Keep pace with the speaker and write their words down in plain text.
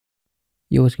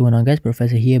Yo, what's going on, guys?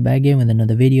 Professor here, back again with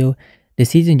another video. The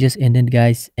season just ended,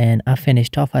 guys, and I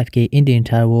finished top 5k in the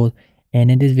entire world. And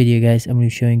in this video, guys, I'm going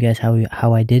to be showing you guys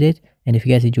how I did it. And if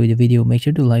you guys enjoyed the video, make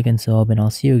sure to like and sub, and I'll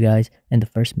see you guys in the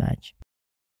first match.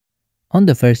 On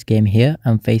the first game here,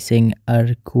 I'm facing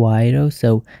Arquairo,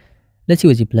 so let's see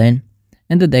what he's playing.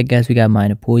 In the deck, guys, we got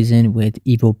Miner Poison with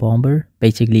EVO Bomber,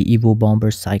 basically EVO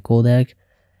Bomber Cycle deck.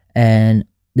 And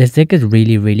this deck is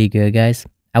really good, guys.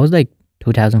 I was like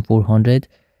 2400,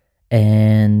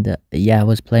 and yeah, I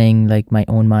was playing like my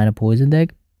own Miner Poison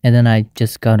deck, and then I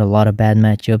just got a lot of bad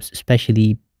matchups,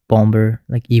 especially Bomber,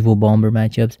 like EVO Bomber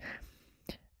matchups.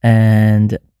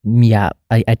 And yeah,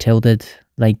 I tilted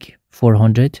like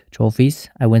 400 trophies.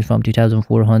 I went from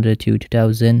 2400 to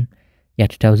 2000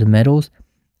 medals,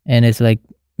 and it's like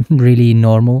really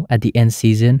normal at the end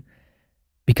season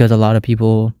because a lot of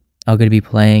people are going to be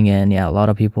playing, and yeah, a lot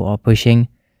of people are pushing,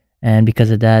 and because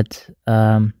of that,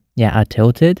 yeah, I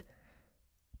tilted.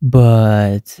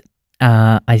 But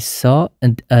I saw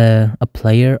a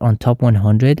player on top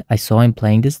 100. I saw him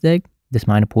playing this deck, this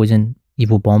Miner Poison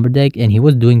EVO Bomber deck, and he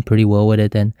was doing pretty well with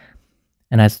it. And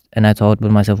I thought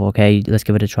with myself, okay, let's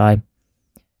give it a try.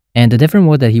 And the difference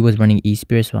was that he was running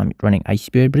E-Spirit, so I'm running Ice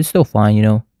Spirit, but it's still fine, you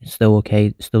know. It's still okay.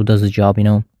 It still does the job, you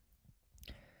know.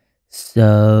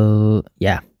 So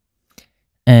yeah.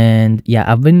 And yeah,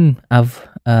 I've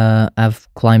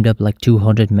climbed up like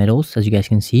 200 medals, as you guys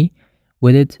can see,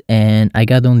 with it, and I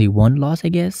got only one loss, I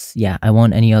guess. Yeah, I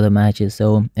won any other matches.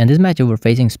 So, and this matchup we're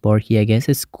facing Sparky, I guess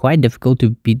it's quite difficult to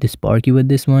beat the Sparky with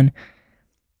this one,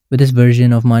 with this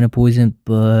version of Miner Poison.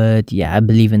 But yeah, I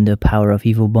believe in the power of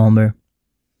EVO Bomber.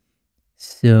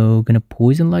 So gonna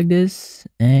poison like this,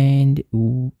 and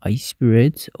ooh, Ice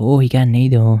Spirit. Oh, he got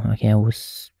Nado. Okay,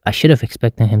 I should have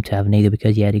expected him to have Nado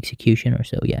because he had execution or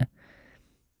so. Yeah,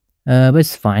 but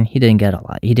it's fine. He didn't get a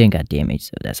lot. He didn't get damage,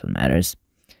 so that's what matters.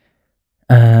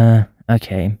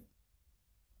 Okay.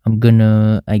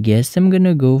 I guess I'm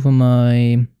gonna go for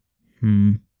my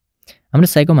I'm gonna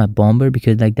cycle my bomber,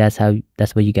 because like that's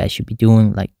what you guys should be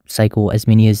doing. Like cycle as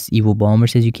many as EVO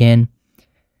Bombers as you can.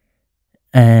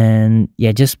 And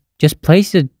yeah, just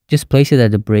place it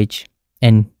at the bridge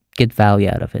and get value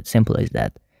out of it. Simple as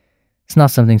that. It's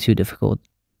not something too difficult.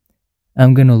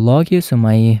 I'm gonna log here so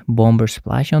my bomber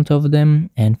splash on top of them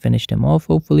and finish them off,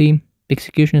 hopefully.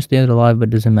 Execution stays alive,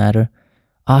 but doesn't matter.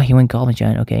 Ah, he went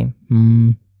GoblinGiant. Okay.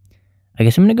 I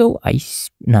guess I'm gonna go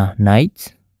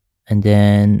Knight, and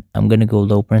then I'm gonna go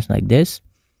Low Prince like this.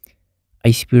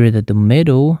 Ice Spirit at the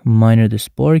middle, Miner the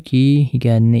Sparky. He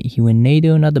went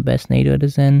Nado, not the best Nado at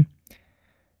his end.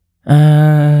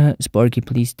 Sparky,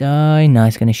 please die. Now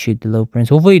he's gonna shoot the Low Prince.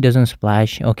 Hopefully he doesn't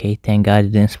splash. Okay, thank God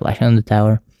it didn't splash on the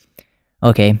tower.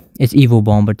 Okay, it's EVO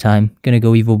Bomber time. Gonna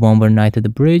go EVO Bomber, Knight at the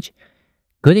bridge.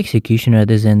 Good executioner at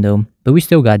this end though, but we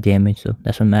still got damage, so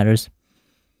that's what matters.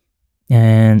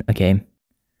 And okay,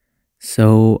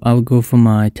 so I'll go for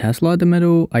my Tesla at the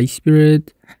middle, Ice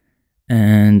Spirit,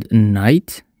 and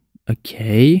Knight.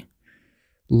 Okay,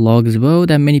 log as well.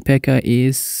 That mini P.E.K.K.A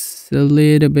is a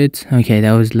little bit okay.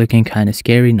 That was looking kind of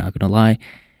scary, not gonna lie.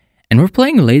 And we're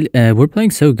playing late. We're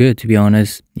playing so good, to be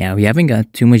honest. Yeah, we haven't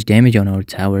got too much damage on our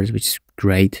towers, which is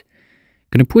great.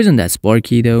 Gonna poison that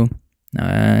Sparky though,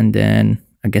 and then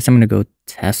I guess I'm gonna go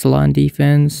Tesla on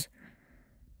defense.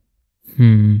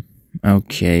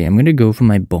 Okay, I'm gonna go for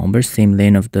my bomber, same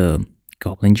lane of the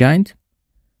GoblinGiant.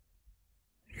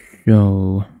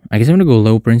 So I guess I'm gonna go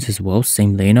Low Prince as well,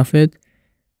 same lane of it.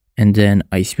 And then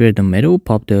Ice Spirit in the middle,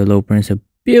 pop the Low Prince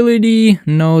ability.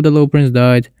 No, the Low Prince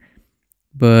died.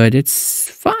 But it's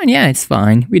fine, yeah, it's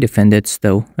fine. We defended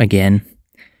still, again.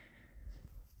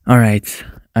 Alright,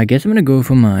 I guess I'm gonna go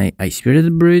for my Ice Spirit at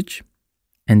the bridge.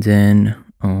 And then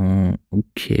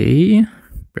okay,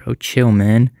 bro, chill,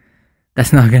 man.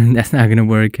 That's not gonna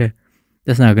work.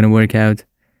 That's not gonna work out.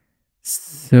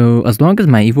 So as long as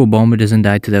my EVO Bomber doesn't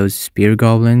die to those spear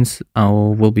goblins,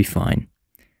 we'll be fine.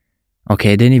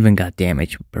 Okay, I didn't even got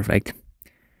damage. Perfect.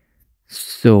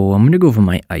 So I'm gonna go for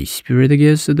my Ice Spirit, I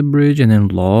guess, at the bridge, and then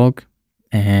log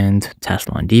and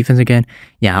Tesla on defense again.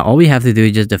 Yeah, all we have to do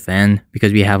is just defend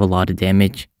because we have a lot of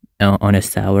damage on his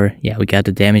tower. Yeah, we got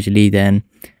the damage lead, and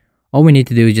all we need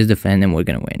to do is just defend, and we're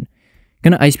gonna win.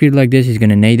 Gonna Ice Spirit like this. He's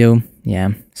gonna Nado.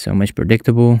 Yeah, so much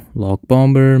predictable. Log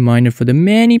Bomber, Miner for the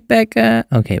mini P.E.K.K.A.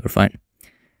 Okay, we're fine.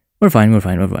 We're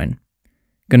fine.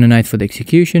 Gonna Knight for the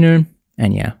Executioner,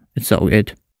 and yeah, it's all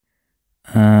good.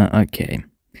 Okay.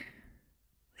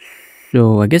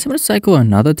 So I guess I'm gonna cycle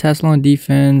another Tesla on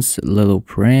defense, Little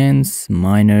Prince,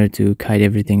 Miner to kite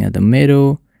everything at the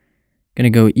middle. Gonna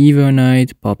go Evo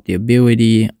Knight, pop the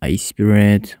ability, Ice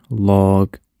Spirit,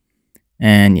 log,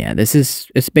 And yeah,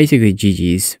 it's basically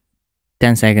GG's.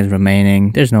 10 seconds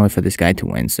remaining. There's no way for this guy to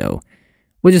win, so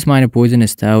we'll just mine a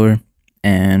poisonous tower.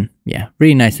 And yeah,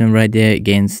 really nice one right there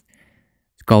against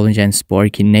GoblinGiant,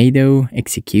 Sparky, Nado,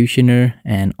 Executioner,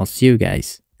 and I'll see you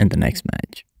guys in the next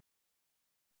match.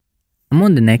 I'm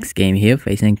on the next game here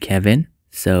facing Kevin,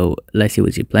 so let's see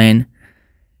what he's playing.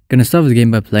 Gonna start the game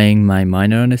by playing my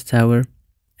Miner on this tower,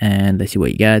 and let's see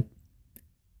what he got.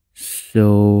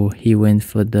 So he went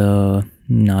for the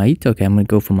Knight. Okay, I'm gonna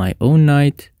go for my own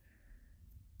Knight.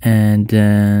 And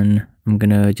then I'm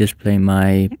gonna just play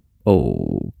my...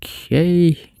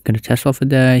 Okay, gonna test off of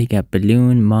that. He got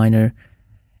Balloon, Miner.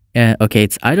 Okay,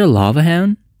 it's either Lava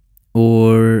Hound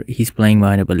or he's playing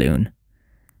Miner Balloon.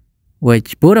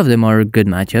 Which both of them are good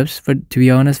matchups, to be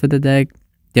honest, for the deck.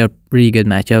 They're pretty good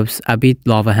matchups. I beat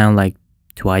Lava Hound like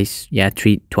twice. Yeah,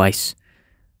 twice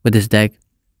with this deck.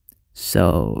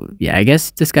 So yeah, I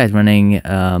guess this guy's running...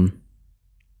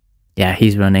 yeah,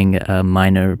 he's running a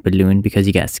Miner Balloon because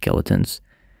he got skeletons.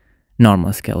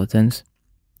 Normal skeletons.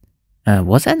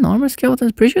 Was that normal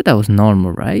skeletons? Pretty sure that was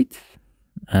normal, right?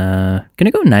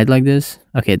 Gonna go Knight like this.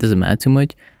 Okay, it doesn't matter too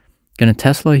much. Gonna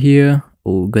Tesla here.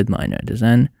 Oh, good Miner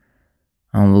design.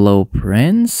 On Low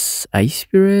Prince. Ice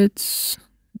Spirits.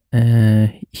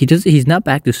 He's not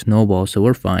back to Snowball, so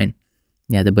we're fine.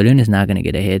 Yeah, the Balloon is not gonna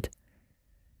get a hit.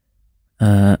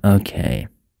 Okay.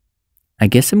 I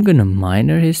guess I'm gonna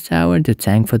Miner his tower to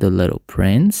tank for the Little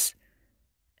Prince.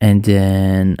 And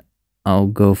then I'll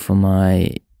go for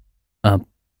my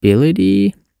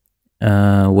ability.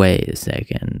 Wait a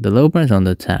second. The Little Prince on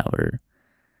the tower.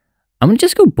 I'm gonna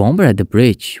just go Bomber at the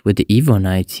bridge with the Evo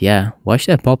Knights. Yeah, watch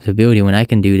that pop the ability when I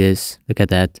can do this. Look at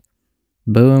that.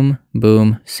 Boom,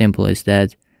 boom. Simple as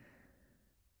that.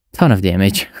 Ton of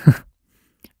damage.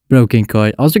 Broken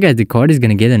card. Also, guys, the card is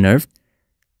gonna get a nerf.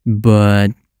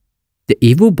 But... the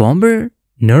EVO Bomber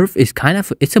nerf is kind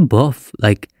of, it's a buff.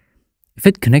 Like, if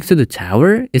it connects to the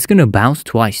tower, it's gonna bounce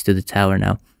twice to the tower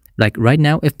now. Like, right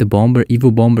now, if the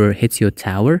EVO Bomber hits your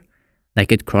tower,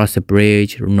 like it crossed a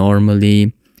bridge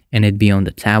normally, and it be on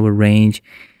the tower range,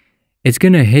 it's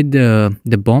gonna hit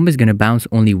the bomb is gonna bounce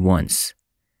only once.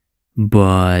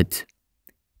 But,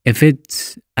 if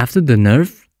it's, after the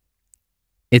nerf,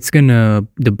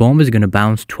 the bomb is gonna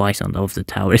bounce twice on top of the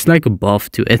tower. It's like a buff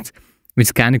to it. Which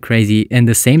is kind of crazy. And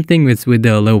the same thing with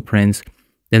the Little Prince.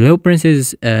 The Little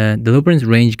Prince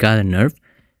range got a nerf,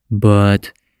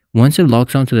 but once it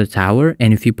locks onto the tower,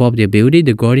 and if you pop the ability,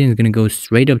 the Guardian is gonna go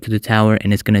straight up to the tower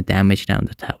and it's gonna damage down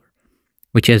the tower,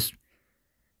 which is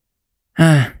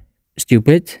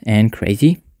stupid and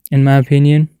crazy in my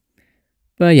opinion.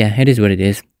 But yeah, it is what it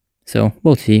is. So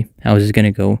we'll see how this is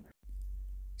gonna go.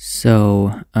 So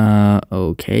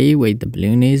okay, wait, the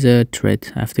Balloon is a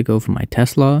threat. I have to go for my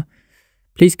Tesla.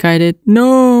 Please kite it.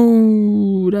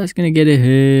 No, that's gonna get a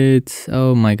hit.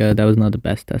 Oh my god, that was not the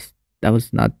best test. That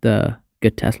was not the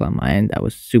good Tesla on my end. That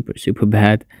was super, super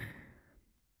bad.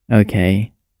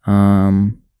 Okay.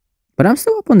 But I'm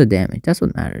still up on the damage. That's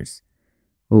what matters.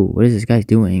 Oh, what is this guy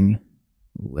doing?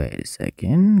 Wait a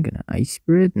second. Gonna Ice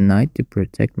Spirit, Knight to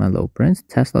protect my Low Prince,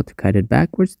 Tesla to kite it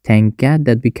backwards, Tankat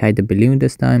that we kite the Balloon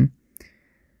this time.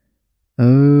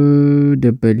 Oh,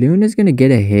 the Balloon is gonna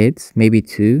get a hit, maybe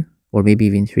 2. Or maybe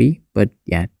even 3, but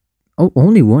yeah. Oh,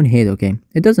 only 1 hit, okay.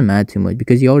 It doesn't matter too much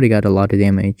because he already got a lot of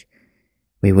damage.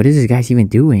 Wait, what is this guy even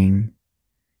doing?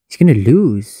 He's gonna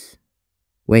lose.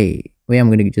 Wait, I'm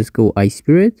gonna just go Ice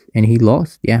Spirit, and he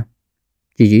lost, yeah.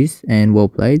 GG's, and well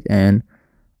played, and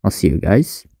I'll see you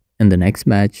guys in the next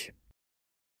match.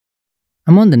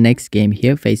 I'm on the next game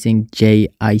here facing J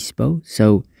Icebo,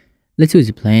 so let's see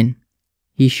who's playing.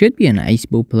 He should be an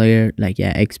Icebo player, like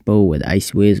yeah, Expo with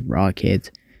Ice Wiz,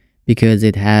 Rocket. Because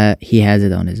he has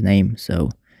it on his name. So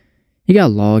he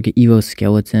got Log, Evo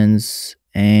Skeletons,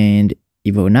 and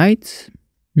Evo Knights.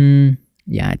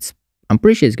 Yeah, I'm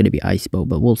pretty sure it's gonna be Icebo,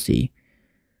 but we'll see.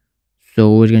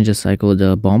 So we're gonna just cycle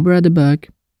the Bomber at the back.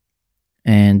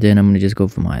 And then I'm gonna just go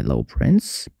for my Low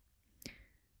Prince.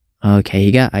 Okay,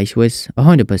 he got Ice Wiz.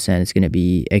 100% it's gonna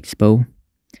be Expo,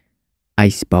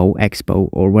 Expo,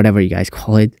 or whatever you guys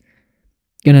call it.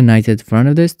 Gonna Knight at the front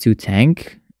of this to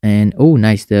tank. And oh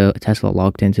nice, the Tesla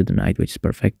locked into the Knight, which is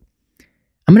perfect.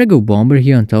 I'm gonna go Bomber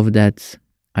here on top of that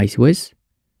Ice Wiz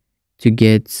to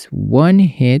get 1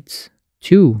 hit,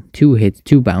 2 hits,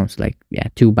 2 bounce, like yeah,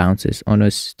 2 bounces on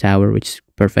this tower, which is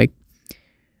perfect.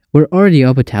 We're already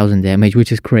up 1000 damage,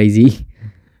 which is crazy.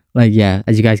 Like yeah,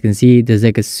 as you guys can see, the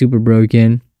deck is super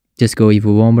broken. Just go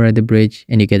EVO Bomber at the bridge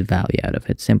and you get value out of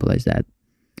it. Simple as that.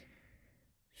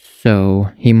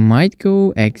 So he might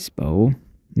go Expo.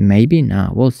 Maybe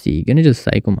not. We'll see. Gonna just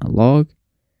cycle my Log.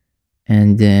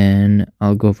 And then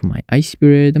I'll go for my Ice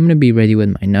Spirit. I'm gonna be ready with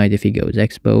my Knight if he goes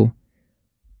Expo.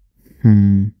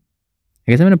 I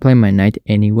guess I'm gonna play my Knight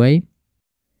anyway.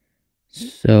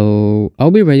 So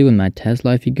I'll be ready with my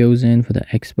Tesla if he goes in for the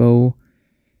Expo.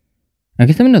 I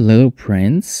guess I'm gonna Little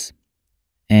Prince.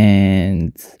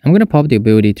 And I'm gonna pop the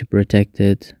ability to protect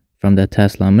it from the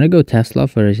Tesla. I'm gonna go Tesla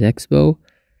for his Expo.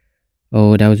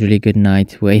 Oh, that was really good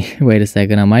Knight. Wait a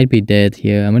second. I might be dead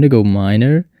here. I'm gonna go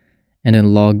Miner. And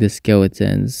then log the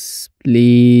skeletons.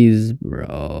 Please,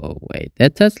 bro. Wait,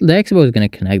 the Expo is gonna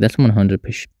connect. That's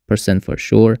 100% for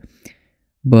sure.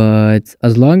 But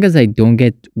as long as I don't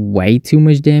get way too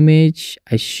much damage,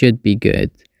 I should be good.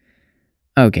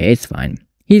 Okay, it's fine.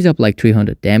 He's up like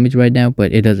 300 damage right now,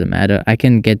 but it doesn't matter. I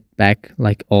can get back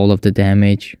like all of the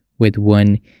damage with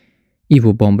one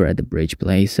EVO Bomber at the bridge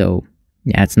play. So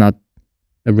yeah, it's not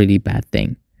a really bad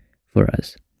thing for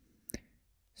us.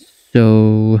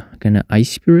 So I'm gonna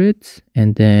Ice Spirit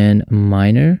and then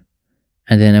Miner.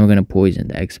 And then I'm gonna poison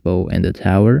the Expo and the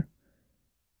tower.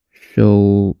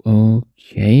 So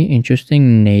okay,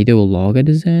 interesting. Nado log at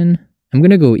his end. I'm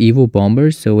gonna go EVO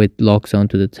Bomber so it locks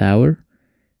onto the tower.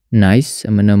 Nice.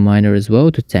 I'm gonna Miner as well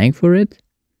to tank for it.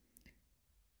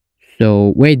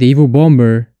 So wait, the EVO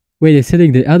Bomber. Wait, it's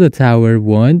hitting the other tower.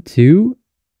 1, 2,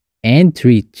 and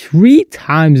 3. 3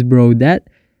 times, bro.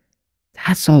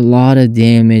 That's a lot of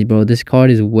damage, bro. This card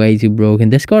is way too broken.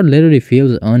 This card literally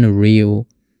feels unreal.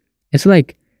 It's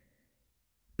like,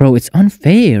 bro, it's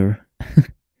unfair.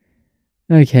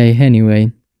 Okay, anyway.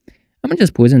 I'm gonna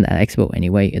just poison that Expo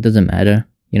anyway. It doesn't matter.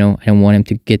 You know, I don't want him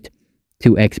to get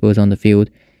 2 Expos on the field.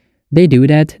 They do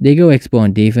that. They go Expo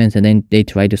on defense and then they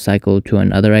try to cycle to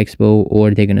another Expo,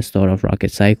 or they're gonna start off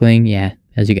rocket cycling. Yeah,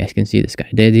 as you guys can see, this guy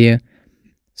did here.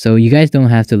 So you guys don't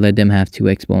have to let them have 2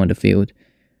 Expo on the field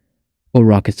or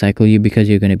rocket cycle you because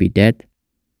you're gonna be dead.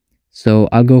 So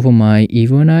I'll go for my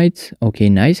Evo Knight. Okay,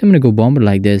 nice. I'm gonna go Bomber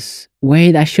like this.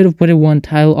 Wait, I should have put it 1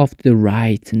 tile off to the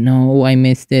right. No, I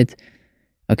missed it.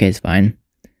 Okay, it's fine.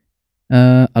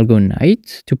 I'll go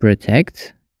Knight to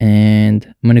protect. And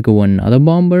I'm gonna go another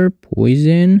Bomber,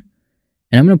 Poison.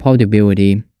 And I'm gonna pop the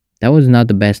ability. That was not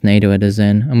the best Nado at the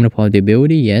Zen. I'm gonna pop the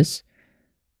ability, yes.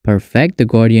 Perfect. The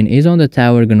Guardian is on the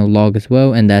tower, gonna log as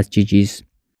well, and that's GG's.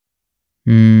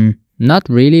 Not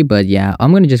really, but yeah,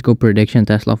 I'm gonna just go Prediction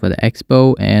Tesla for the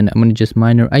Expo, and I'm gonna just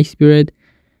Miner Ice Spirit,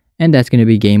 and that's gonna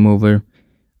be game over.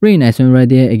 Really nice one right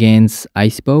there against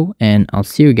Icepo, and I'll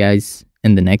see you guys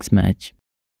in the next match.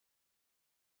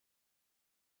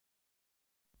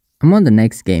 I'm on the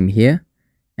next game here,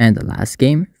 and the last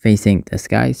game facing this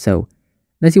guy, so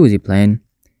let's see what he's playing.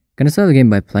 Gonna start the game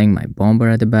by playing my Bomber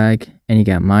at the back, and he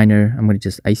got Miner. I'm gonna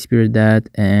just Ice Spirit that,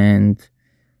 and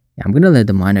yeah, I'm gonna let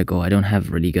the Miner go. I don't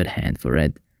have really good hand for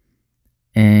it.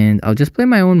 And I'll just play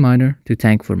my own Miner to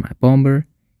tank for my Bomber.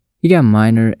 He got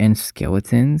Miner and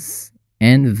Skeletons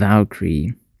and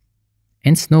Valkyrie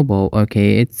and Snowball.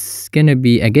 Okay, it's gonna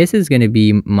be, I guess it's gonna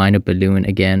be Miner Balloon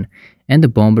again, and the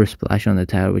Bomber splash on the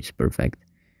tower, which is perfect.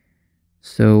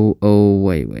 So, oh,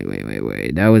 wait.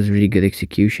 That was really good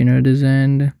execution at this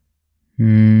end.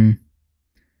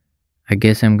 I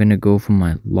guess I'm gonna go for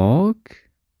my log,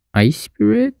 Ice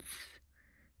Spirit,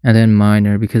 and then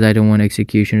Miner because I don't want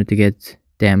Executioner to get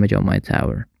damage on my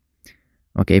tower.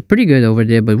 Okay, pretty good over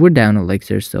there, but we're down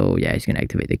Elixir, so yeah, he's gonna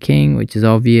activate the King, which is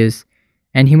obvious.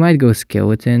 And he might go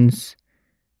Skeletons.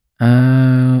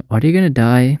 Are they gonna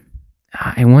die?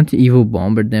 I want to EVO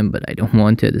Bomber them, but I don't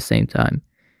want to at the same time.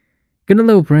 Gonna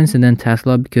Little Prince and then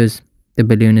Tesla because the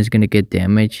Balloon is gonna get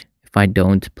damage if I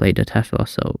don't play the Tesla,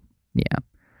 so yeah.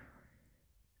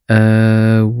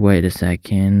 Wait a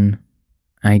second.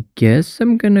 I guess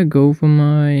I'm gonna go for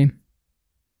my...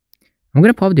 I'm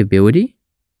gonna pop the ability.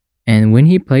 And when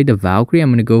he played the Valkyrie,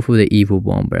 I'm gonna go for the EVO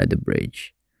Bomber at the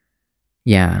bridge.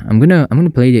 Yeah, I'm gonna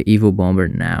play the EVO Bomber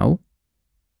now.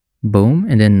 Boom,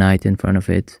 and then Knight in front of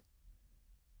it.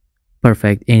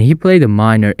 Perfect. And he played the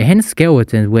Miner and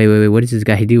Skeletons. Wait, what is this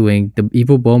guy doing? The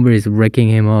EVO Bomber is wrecking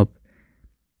him up.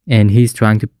 And he's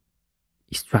trying to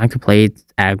play it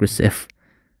aggressive.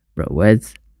 Bro,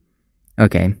 what?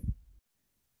 Okay.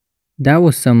 That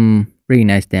was some pretty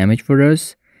nice damage for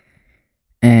us.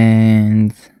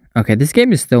 And okay, this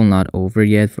game is still not over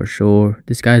yet for sure.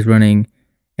 This guy's running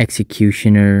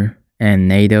Executioner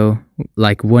and Nado.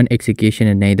 Like one Execution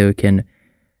and Nado can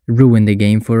ruin the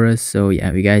game for us. So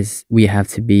yeah, you guys have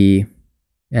to be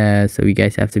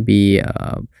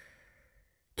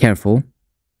careful.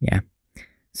 Yeah.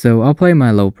 So I'll play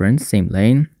my Low Prince, same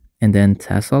lane, and then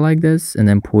Tesla like this, and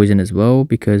then Poison as well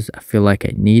because I feel like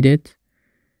I need it.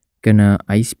 Gonna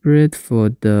Ice Spirit for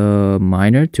the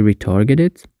Miner to retarget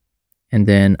it. And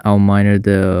then I'll miner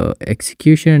the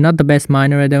executioner. Not the best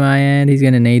miner at my end. He's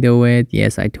gonna Nado it.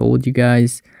 Yes, I told you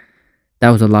guys. That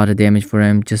was a lot of damage for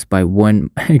him just by one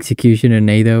executioner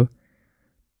Nado.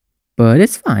 But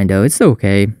it's fine though. It's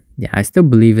okay. Yeah, I still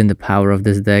believe in the power of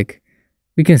this deck.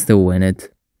 We can still win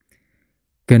it.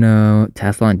 Gonna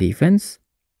Tesla on defense.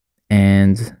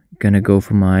 And gonna go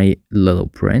for my Little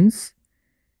Prince.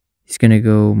 He's gonna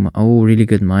go... Oh, really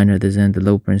good miner at this end. The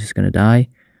Little Prince is gonna die.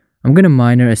 I'm gonna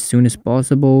miner as soon as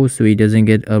possible so he doesn't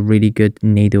get a really good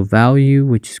Nado value,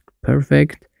 which is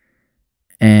perfect.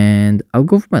 And I'll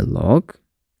go for my log,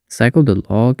 cycle the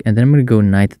log, and then I'm gonna go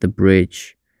Knight at the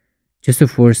bridge just to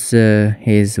force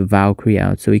his Valkyrie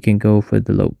out so he can go for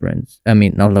the Low Prince. I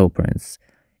mean, not Low Prince,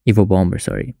 EVO Bomber,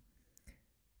 sorry.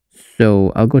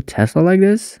 So I'll go Tesla like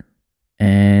this.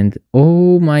 And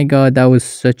oh my god, that was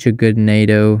such a good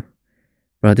Nado.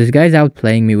 Bro, this guy's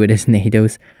outplaying me with his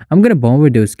Nados. I'm gonna bomb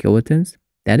with those skeletons.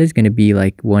 That is gonna be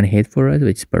like one hit for us,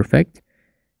 which is perfect.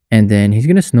 And then he's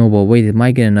gonna snowball. Wait, it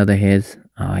might get another hit.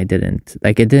 Oh, I didn't.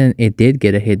 Like it did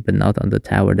get a hit, but not on the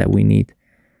tower that we need.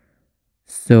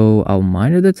 So I'll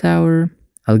miner the tower.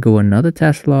 I'll go another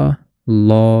Tesla,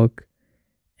 log,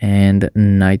 and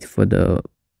knight for the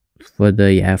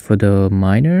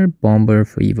miner, bomber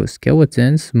for evil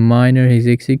skeletons, miner his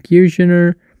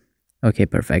executioner. Okay,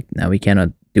 perfect. Now we cannot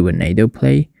do a Nado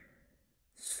play.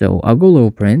 So I'll go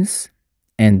Low Prince.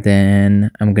 And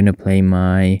then I'm gonna play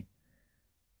my...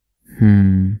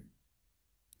 I'm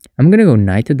gonna go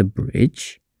Knight to the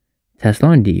bridge. Tesla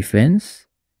on defense.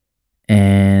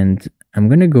 And I'm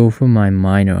gonna go for my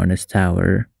miner on his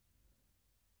tower.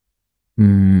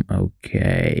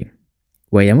 Okay.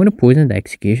 Wait, I'm gonna poison the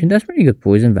execution. That's pretty good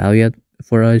poison value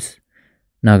for us.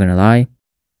 Not gonna lie.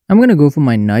 I'm gonna go for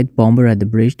my Knight Bomber at the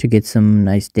bridge to get some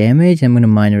nice damage. I'm gonna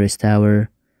miner his tower.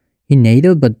 He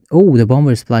Nadoed, but oh, the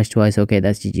Bomber splashed twice. Okay,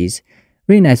 that's GG's.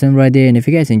 Really nice one right there. And if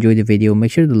you guys enjoyed the video,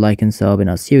 make sure to like and sub, and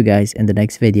I'll see you guys in the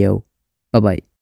next video. Bye bye.